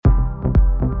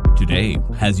Today,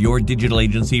 has your digital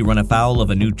agency run afoul of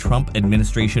a new Trump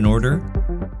administration order?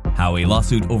 How a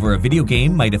lawsuit over a video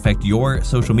game might affect your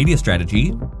social media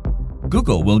strategy?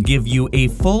 Google will give you a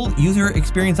full user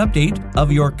experience update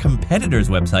of your competitors'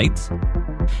 websites.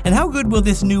 And how good will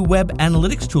this new web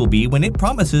analytics tool be when it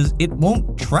promises it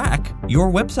won't track your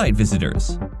website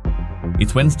visitors?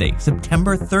 It's Wednesday,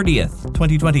 September 30th,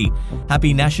 2020.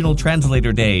 Happy National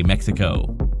Translator Day,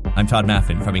 Mexico. I'm Todd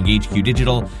Maffin from EngageQ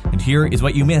Digital, and here is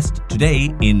what you missed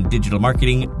today in digital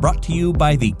marketing, brought to you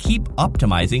by the Keep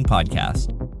Optimizing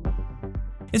podcast.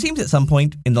 It seems at some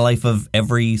point in the life of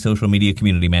every social media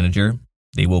community manager,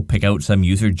 they will pick out some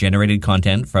user-generated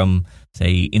content from,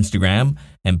 say, Instagram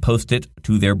and post it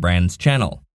to their brand's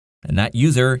channel. And that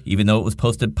user, even though it was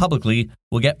posted publicly,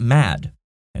 will get mad.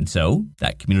 And so,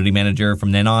 that community manager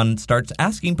from then on starts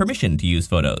asking permission to use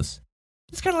photos.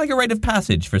 It's kind of like a rite of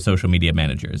passage for social media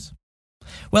managers.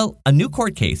 Well, a new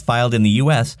court case filed in the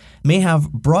U.S. may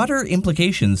have broader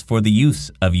implications for the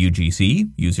use of UGC,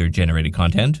 user-generated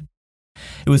content.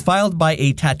 It was filed by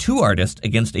a tattoo artist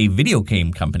against a video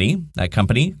game company. That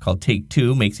company, called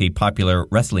Take-Two, makes a popular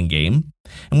wrestling game.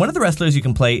 And one of the wrestlers you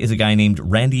can play is a guy named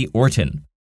Randy Orton.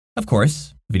 Of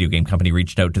course, the video game company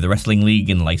reached out to the wrestling league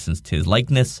and licensed his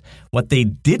likeness. What they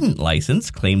didn't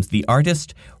license, claims the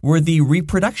artist, were the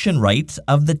reproduction rights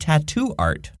of the tattoo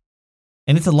art.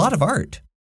 And it's a lot of art.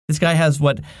 This guy has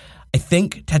what I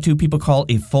think tattoo people call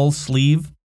a full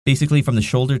sleeve. Basically, from the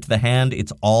shoulder to the hand,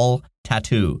 it's all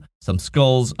tattoo. Some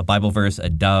skulls, a Bible verse, a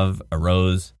dove, a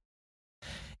rose.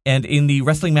 And in the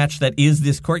wrestling match that is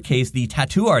this court case, the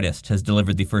tattoo artist has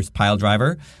delivered the first pile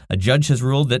driver. A judge has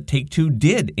ruled that Take-Two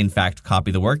did, in fact, copy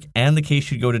the work, and the case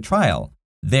should go to trial.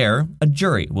 There, a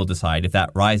jury will decide if that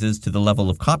rises to the level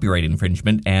of copyright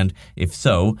infringement, and if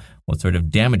so, what sort of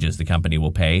damages the company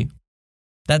will pay.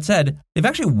 That said, they've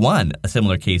actually won a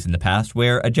similar case in the past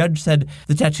where a judge said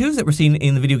the tattoos that were seen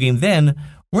in the video game then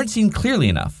weren't seen clearly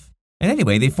enough. And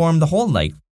anyway, they formed the whole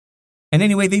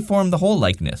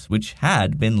likeness, which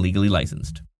had been legally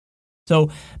licensed. So,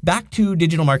 back to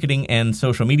digital marketing and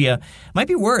social media, it might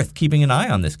be worth keeping an eye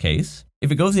on this case.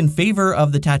 If it goes in favor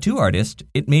of the tattoo artist,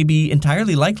 it may be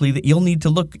entirely likely that you'll need to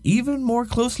look even more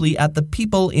closely at the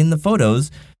people in the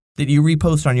photos that you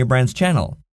repost on your brand's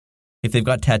channel. If they've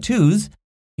got tattoos,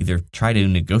 either try to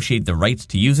negotiate the rights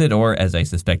to use it, or, as I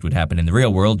suspect would happen in the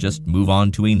real world, just move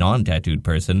on to a non-tattooed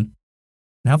person.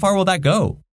 And how far will that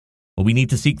go? Will we need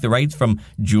to seek the rights from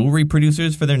jewelry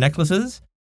producers for their necklaces?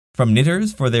 From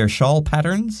knitters for their shawl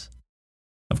patterns?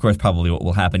 Of course, probably what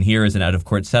will happen here is an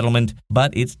out-of-court settlement,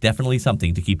 but it's definitely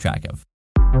something to keep track of.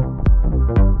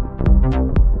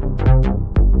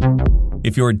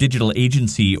 If your digital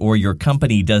agency or your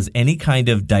company does any kind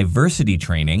of diversity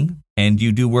training, and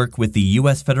you do work with the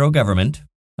U.S. federal government,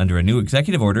 under a new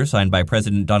executive order signed by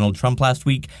President Donald Trump last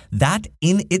week, that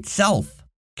in itself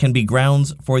can be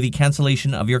grounds for the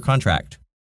cancellation of your contract.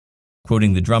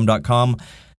 Quoting thedrum.com,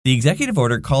 the executive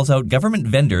order calls out government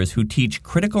vendors who teach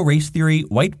critical race theory,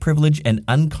 white privilege, and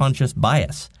unconscious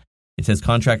bias. It says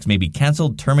contracts may be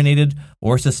canceled, terminated,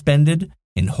 or suspended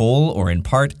in whole or in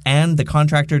part, and the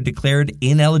contractor declared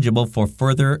ineligible for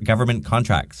further government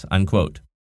contracts, unquote.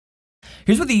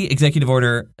 Here's what the executive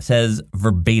order says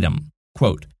verbatim.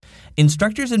 Quote,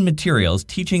 instructors and materials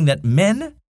teaching that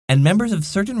men and members of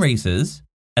certain races,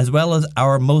 as well as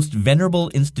our most venerable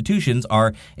institutions,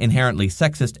 are inherently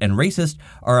sexist and racist,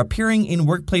 are appearing in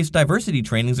workplace diversity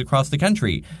trainings across the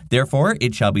country. Therefore,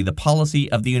 it shall be the policy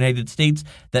of the United States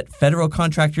that federal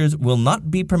contractors will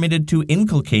not be permitted to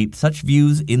inculcate such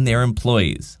views in their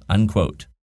employees, unquote.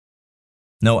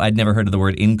 No, I'd never heard of the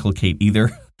word inculcate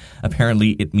either.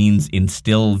 Apparently, it means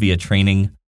instill via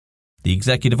training. The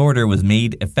executive order was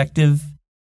made effective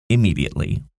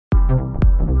immediately.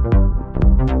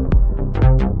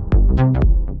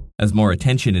 As more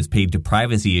attention is paid to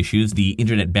privacy issues, the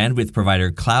internet bandwidth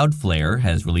provider Cloudflare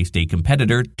has released a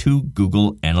competitor to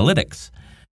Google Analytics.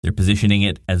 They're positioning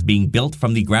it as being built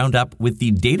from the ground up with the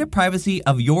data privacy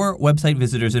of your website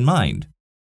visitors in mind.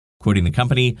 Quoting the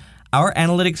company, our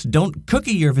analytics don't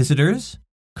cookie your visitors,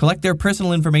 collect their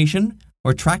personal information,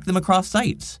 or track them across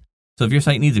sites. So if your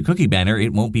site needs a cookie banner,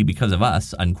 it won't be because of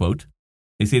us, unquote.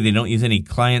 They say they don't use any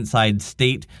client-side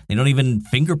state. They don't even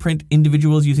fingerprint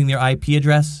individuals using their IP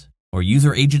address or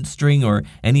user agent string or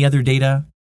any other data.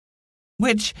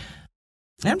 Which,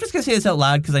 I'm just going to say this out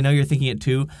loud because I know you're thinking it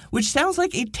too, which sounds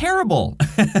like a terrible,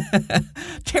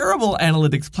 terrible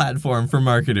analytics platform for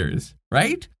marketers,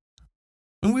 right?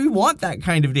 And we want that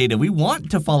kind of data. We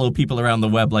want to follow people around the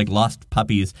web like lost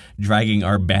puppies dragging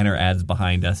our banner ads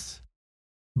behind us.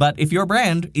 But if your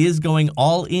brand is going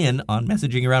all in on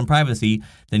messaging around privacy,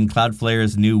 then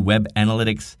Cloudflare's new web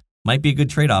analytics might be a good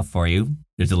trade-off for you.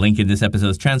 There's a link in this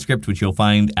episode's transcript, which you'll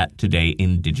find at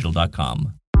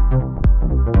todayindigital.com.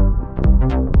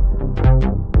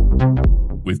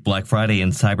 With Black Friday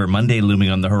and Cyber Monday looming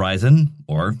on the horizon,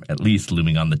 or at least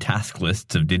looming on the task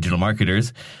lists of digital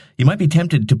marketers, you might be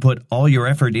tempted to put all your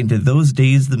effort into those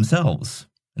days themselves.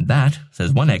 And that,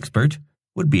 says one expert,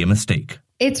 would be a mistake.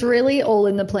 It's really all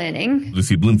in the planning.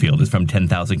 Lucy Bloomfield is from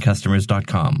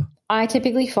 10,000customers.com. I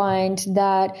typically find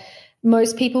that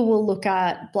most people will look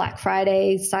at Black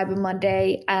Friday, Cyber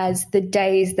Monday as the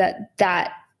days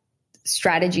that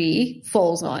strategy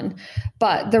falls on.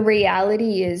 But the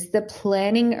reality is the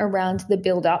planning around the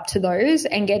build up to those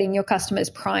and getting your customers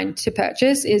primed to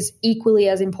purchase is equally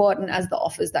as important as the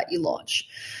offers that you launch.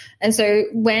 And so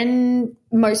when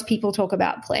most people talk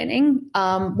about planning,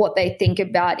 what they think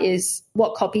about is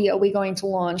what copy are we going to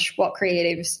launch, what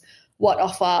creatives, what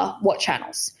offer, what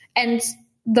channels. And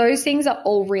those things are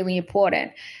all really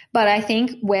important. But I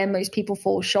think where most people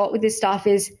fall short with this stuff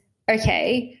is,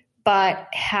 okay, but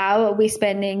how are we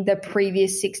spending the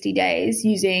previous 60 days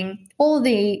using all of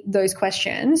those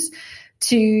questions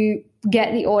to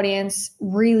get the audience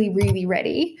really, really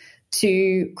ready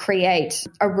to create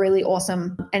a really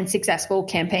awesome and successful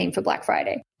campaign for Black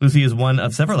Friday? Lucy is one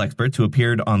of several experts who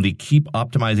appeared on the Keep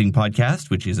Optimizing podcast,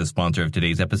 which is a sponsor of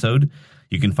today's episode.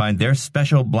 You can find their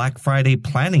special Black Friday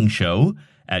planning show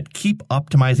at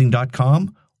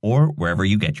keepoptimizing.com or wherever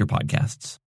you get your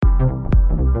podcasts.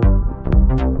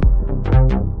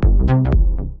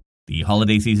 The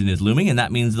holiday season is looming, and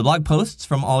that means the blog posts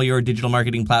from all your digital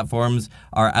marketing platforms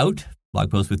are out. Blog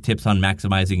posts with tips on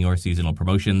maximizing your seasonal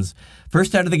promotions.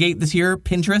 First out of the gate this year,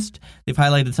 Pinterest. They've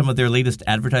highlighted some of their latest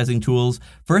advertising tools.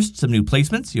 First, some new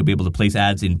placements. You'll be able to place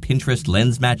ads in Pinterest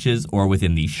lens matches or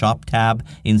within the Shop tab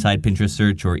inside Pinterest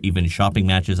search, or even shopping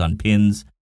matches on pins.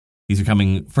 These are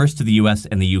coming first to the US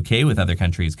and the UK, with other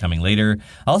countries coming later.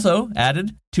 Also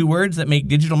added 2 words that make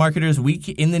digital marketers weak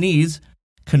in the knees: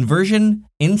 Conversion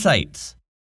Insights.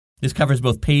 This covers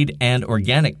both paid and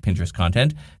organic Pinterest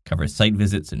content, covers site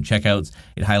visits and checkouts.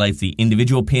 It highlights the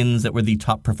individual pins that were the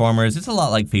top performers. It's a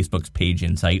lot like Facebook's Page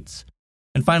Insights.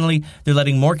 And finally, they're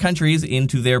letting more countries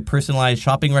into their personalized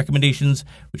shopping recommendations,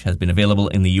 which has been available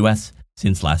in the US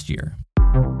since last year.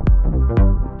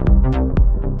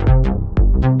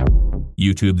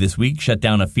 YouTube this week shut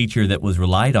down a feature that was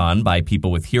relied on by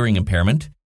people with hearing impairment.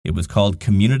 It was called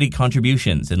Community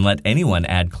Contributions and let anyone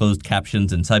add closed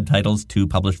captions and subtitles to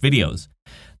published videos.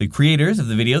 The creators of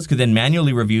the videos could then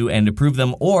manually review and approve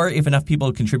them, or if enough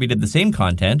people contributed the same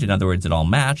content, in other words, it all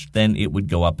matched, then it would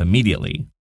go up immediately.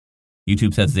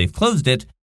 YouTube says they've closed it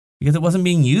because it wasn't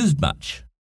being used much.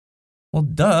 Well,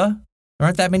 duh. There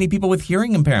aren't that many people with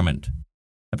hearing impairment.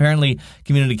 Apparently,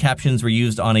 community captions were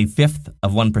used on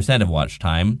 0.1% of watch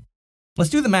time.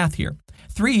 Let's do the math here.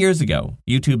 3 years ago,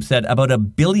 YouTube said about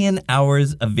 1 billion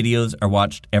hours of videos are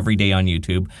watched every day on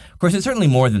YouTube. Of course, it's certainly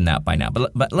more than that by now,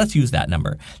 but let's use that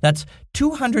number. That's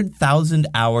 200,000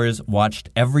 hours watched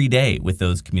every day with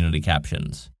those community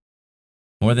captions.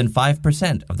 More than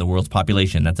 5% of the world's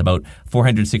population, that's about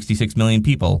 466 million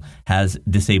people, has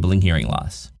disabling hearing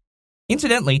loss.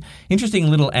 Incidentally, interesting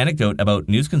little anecdote about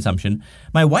news consumption.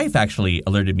 My wife actually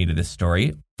alerted me to this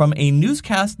story from a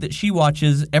newscast that she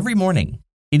watches every morning.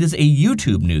 It is a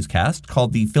YouTube newscast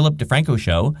called The Philip DeFranco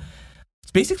Show.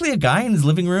 It's basically a guy in his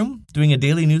living room doing a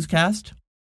daily newscast.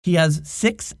 He has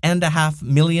 6.5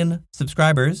 million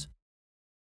subscribers.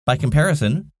 By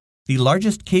comparison, the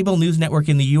largest cable news network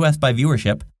in the U.S. by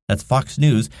viewership, that's Fox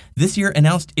News, this year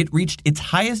announced it reached its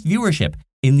highest viewership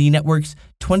in the network's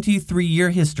 23-year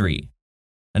history,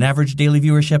 an average daily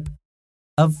viewership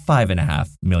of 5.5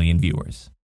 million viewers.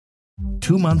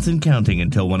 2 months and counting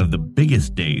until one of the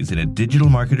biggest days in a digital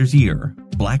marketer's year,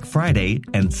 Black Friday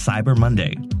and Cyber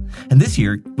Monday. And this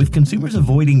year, with consumers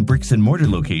avoiding bricks and mortar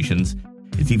locations,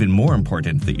 it's even more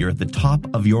important that you're at the top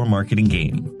of your marketing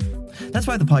game. That's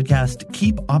why the podcast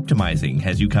Keep Optimizing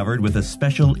has you covered with a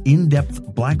special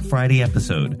in-depth Black Friday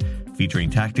episode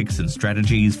featuring tactics and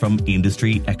strategies from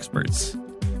industry experts.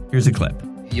 Here's a clip.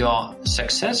 Your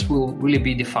success will really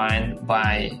be defined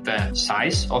by the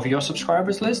size of your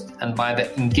subscribers list and by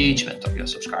the engagement of your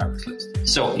subscribers list.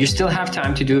 So you still have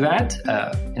time to do that.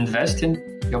 Invest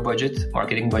in your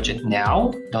marketing budget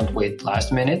now. Don't wait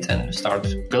last minute, and start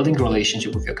building a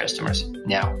relationship with your customers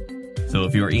now. So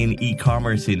if you're in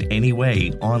e-commerce in any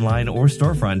way, online or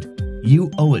storefront, you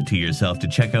owe it to yourself to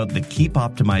check out the Keep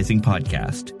Optimizing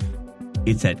podcast.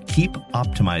 It's at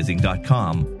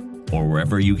keepoptimizing.com or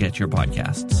wherever you get your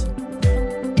podcasts.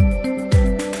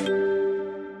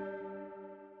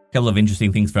 A couple of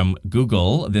interesting things from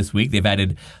Google this week. They've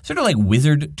added sort of like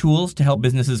wizard tools to help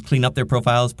businesses clean up their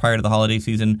profiles prior to the holiday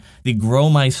season. The Grow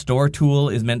My Store tool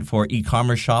is meant for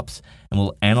e-commerce shops and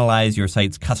will analyze your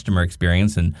site's customer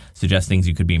experience and suggest things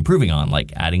you could be improving on,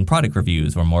 like adding product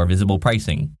reviews or more visible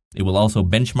pricing. It will also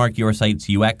benchmark your site's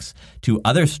UX to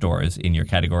other stores in your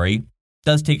category. It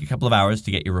does take a couple of hours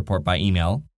to get your report by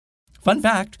email. Fun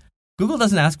fact, Google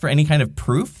doesn't ask for any kind of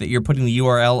proof that you're putting the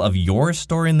URL of your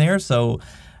store in there, so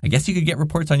I guess you could get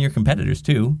reports on your competitors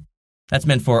too. That's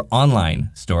meant for online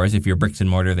stores. If you're bricks and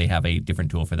mortar, they have a different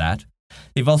tool for that.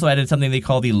 They've also added something they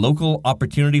call the Local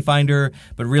Opportunity Finder,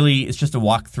 but really it's just a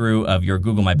walkthrough of your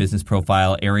Google My Business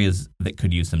profile, areas that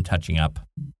could use some touching up.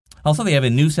 Also, they have a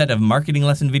new set of marketing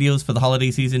lesson videos for the holiday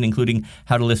season, including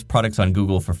how to list products on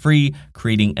Google for free,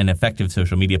 creating an effective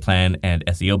social media plan, and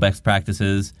SEO best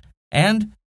practices.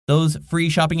 And those free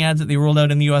shopping ads that they rolled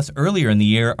out in the US earlier in the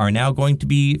year are now going to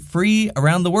be free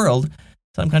around the world,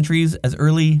 some countries as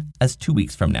early as 2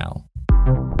 weeks from now.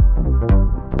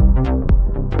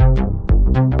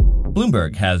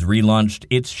 Bloomberg has relaunched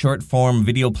its short-form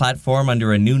video platform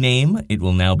under a new name. It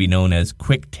will now be known as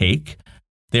QuickTake.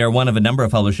 They are one of a number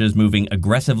of publishers moving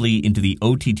aggressively into the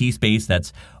OTT space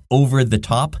that's over the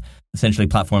top. Essentially,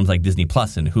 platforms like Disney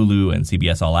Plus and Hulu and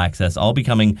CBS All Access all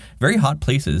becoming very hot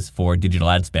places for digital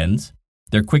ad spends.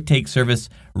 Their QuickTake service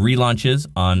relaunches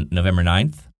on November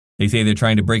 9th. They say they're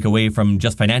trying to break away from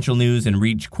just financial news and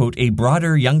reach, quote, a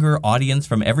broader, younger audience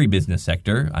from every business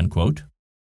sector, unquote.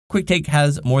 QuickTake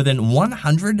has more than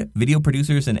 100 video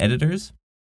producers and editors.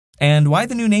 And why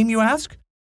the new name, you ask?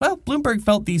 Well, Bloomberg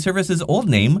felt the service's old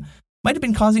name might have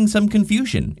been causing some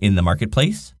confusion in the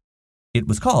marketplace. It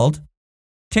was called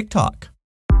TikTok.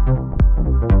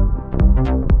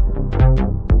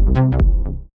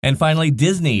 And finally,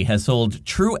 Disney has sold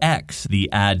TrueX, the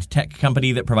ad tech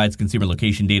company that provides consumer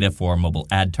location data for mobile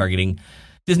ad targeting.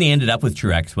 Disney ended up with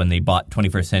TrueX when they bought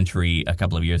 21st Century a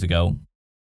couple of years ago.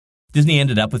 Disney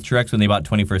ended up with TrueX when they bought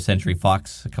 21st Century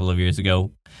Fox a couple of years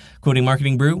ago. Quoting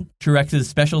Marketing Brew, TrueX's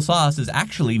special sauce is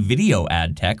actually video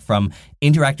ad tech, from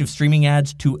interactive streaming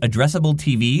ads to addressable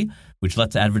TV, which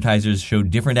lets advertisers show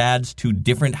different ads to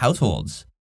different households.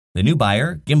 The new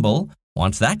buyer, Gimbal,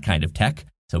 wants that kind of tech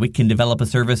so it can develop a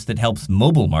service that helps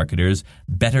mobile marketers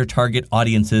better target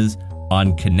audiences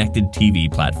on connected TV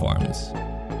platforms.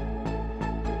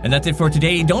 And that's it for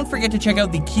today. Don't forget to check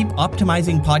out the Keep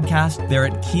Optimizing podcast. They're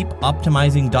at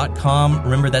keepoptimizing.com.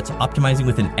 Remember, that's optimizing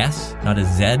with an S, not a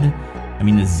Z. I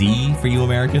mean a Z for you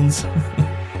Americans.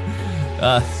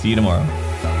 See you tomorrow.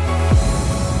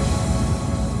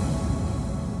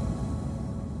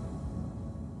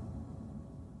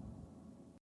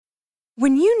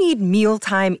 When you need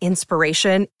mealtime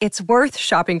inspiration, it's worth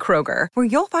shopping Kroger, where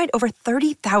you'll find over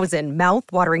 30,000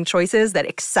 mouth-watering choices that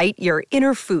excite your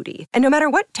inner foodie. And no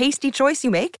matter what tasty choice you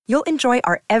make, you'll enjoy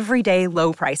our everyday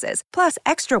low prices, plus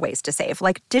extra ways to save,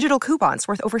 like digital coupons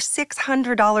worth over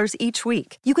 $600 each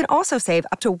week. You can also save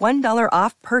up to $1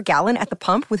 off per gallon at the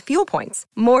pump with fuel points.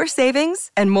 More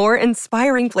savings and more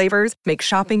inspiring flavors make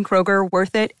shopping Kroger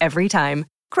worth it every time.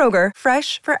 Kroger,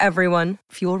 fresh for everyone.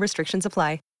 Fuel restrictions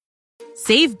apply.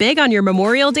 Save big on your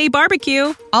Memorial Day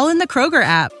barbecue, all in the Kroger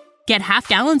app. Get half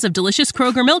gallons of delicious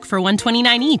Kroger milk for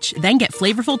 $1.29 each. Then get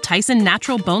flavorful Tyson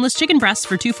natural boneless chicken breasts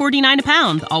for $2.49 a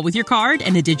pound, all with your card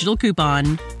and a digital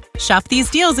coupon. Shop these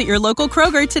deals at your local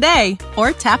Kroger today,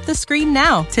 or tap the screen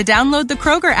now to download the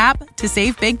Kroger app to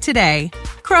save big today.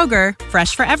 Kroger,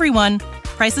 fresh for everyone.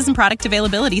 Prices and product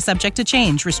availability subject to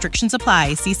change. Restrictions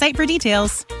apply. See site for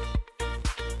details.